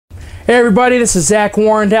Hey everybody, this is Zach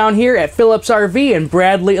Warren down here at Phillips RV in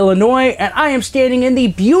Bradley, Illinois, and I am standing in the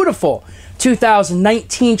beautiful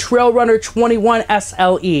 2019 Trail Runner 21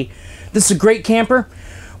 SLE. This is a great camper.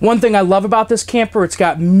 One thing I love about this camper, it's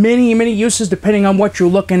got many uses depending on what you're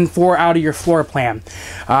looking for out of your floor plan.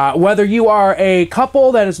 Whether you are a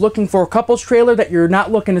couple that is looking for a couple's trailer that you're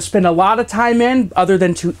not looking to spend a lot of time in other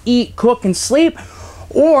than to eat, cook, and sleep,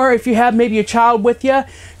 or if you have maybe a child with you,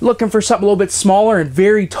 looking for something a little bit smaller and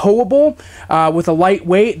very towable with a light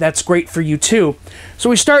weight, that's great for you too. So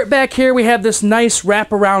we start back here, we have this nice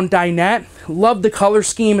wraparound dinette. Love the color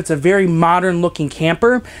scheme, it's a very modern looking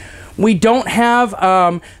camper. We don't have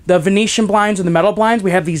the Venetian blinds or the metal blinds.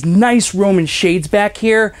 We have these nice Roman shades back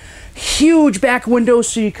here. Huge back windows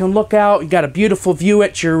so you can look out. You got a beautiful view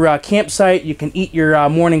at your campsite. You can eat your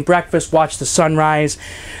morning breakfast, watch the sunrise.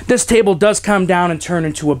 This table does come down and turn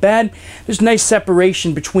into a bed. There's nice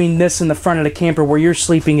separation between this and the front of the camper where you're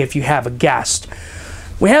sleeping if you have a guest.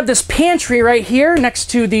 We have this pantry right here next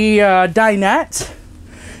to the dinette.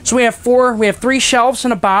 So we have three shelves in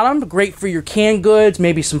the bottom, great for your canned goods,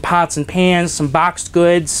 maybe some pots and pans, some boxed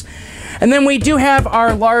goods. And then we do have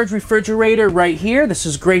our large refrigerator right here. This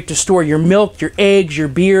is great to store your milk, your eggs, your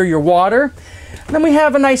beer, your water. And then we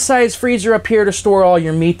have a nice sized freezer up here to store all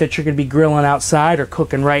your meat that you're going to be grilling outside or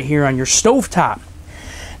cooking right here on your stovetop.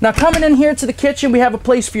 Now coming in here to the kitchen, we have a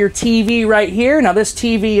place for your TV right here. Now this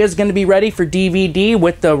TV is going to be ready for DVD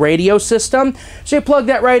with the radio system. So you plug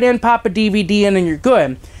that right in, pop a DVD in, and you're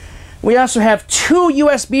good. We also have two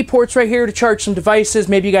USB ports right here to charge some devices.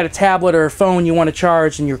 Maybe you got a tablet or a phone you want to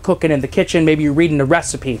charge and you're cooking in the kitchen. Maybe you're reading a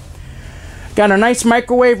recipe. Got a nice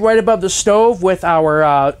microwave right above the stove with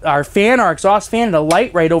our fan, our exhaust fan, and a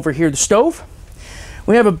light right over here, the stove.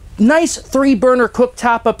 We have a nice 3-burner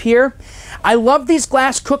cooktop up here. I love these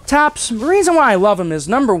glass cooktops. The reason why I love them is,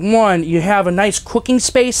 number one, you have a nice cooking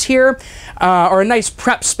space here, or a nice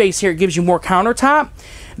prep space here. It gives you more countertop.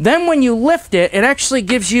 Then when you lift it, it actually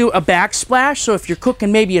gives you a backsplash. So if you're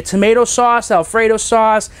cooking maybe a tomato sauce, Alfredo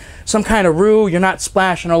sauce, some kind of roux, you're not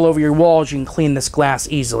splashing all over your walls. You can clean this glass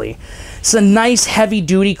easily. It's a nice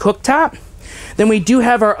heavy-duty cooktop. Then we do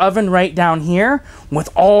have our oven right down here with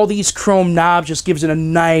all these chrome knobs. Just gives it a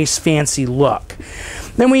nice fancy look.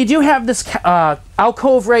 Then we do have this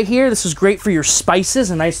alcove right here. This is great for your spices,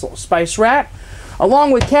 a nice little spice rack.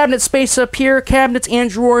 Along with cabinet space up here, cabinets and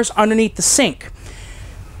drawers underneath the sink.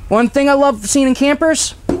 One thing I love seeing in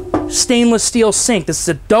campers, stainless steel sink. This is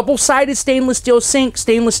a double-sided stainless steel sink.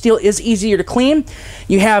 Stainless steel is easier to clean.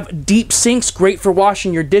 You have deep sinks, great for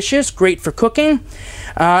washing your dishes, great for cooking.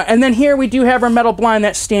 And then here we do have our metal blind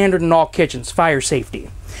that's standard in all kitchens, fire safety.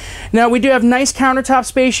 Now we do have nice countertop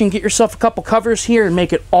space. You can get yourself a couple covers here and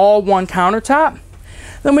make it all one countertop.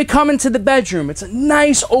 Then we come into the bedroom. It's a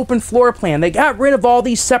nice open floor plan. They got rid of all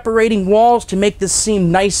these separating walls to make this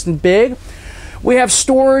seem nice and big. We have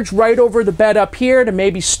storage right over the bed up here to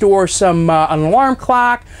maybe store some an alarm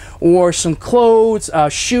clock or some clothes,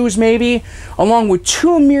 shoes maybe, along with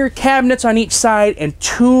 2 mirror cabinets on each side and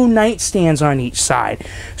 2 nightstands on each side.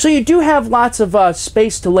 So you do have lots of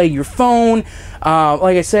space to lay your phone,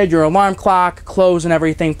 like I said, your alarm clock, clothes and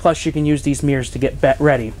everything, plus you can use these mirrors to get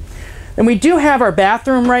ready. And we do have our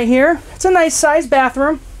bathroom right here. It's a nice sized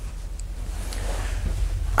bathroom.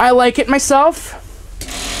 I like it myself.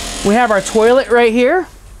 We have our toilet right here,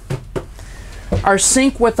 our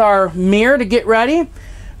sink with our mirror to get ready.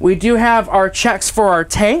 We do have our checks for our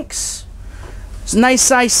tanks. It's a nice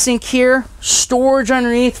size sink here, storage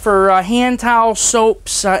underneath for hand towels,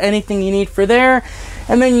 soaps, anything you need for there.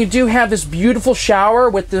 And then you do have this beautiful shower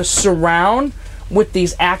with this surround with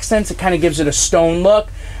these accents. It kind of gives it a stone look.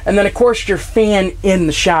 And then of course your fan in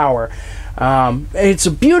the shower. It's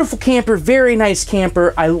a beautiful camper, very nice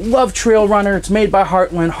camper. I love Trail Runner. It's made by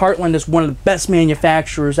Heartland. Heartland is one of the best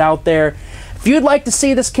manufacturers out there. If you'd like to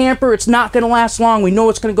see this camper, it's not going to last long. We know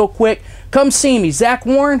it's going to go quick. Come see me, Zach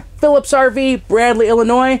Warren, Phillips RV, Bradley,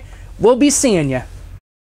 Illinois. We'll be seeing you.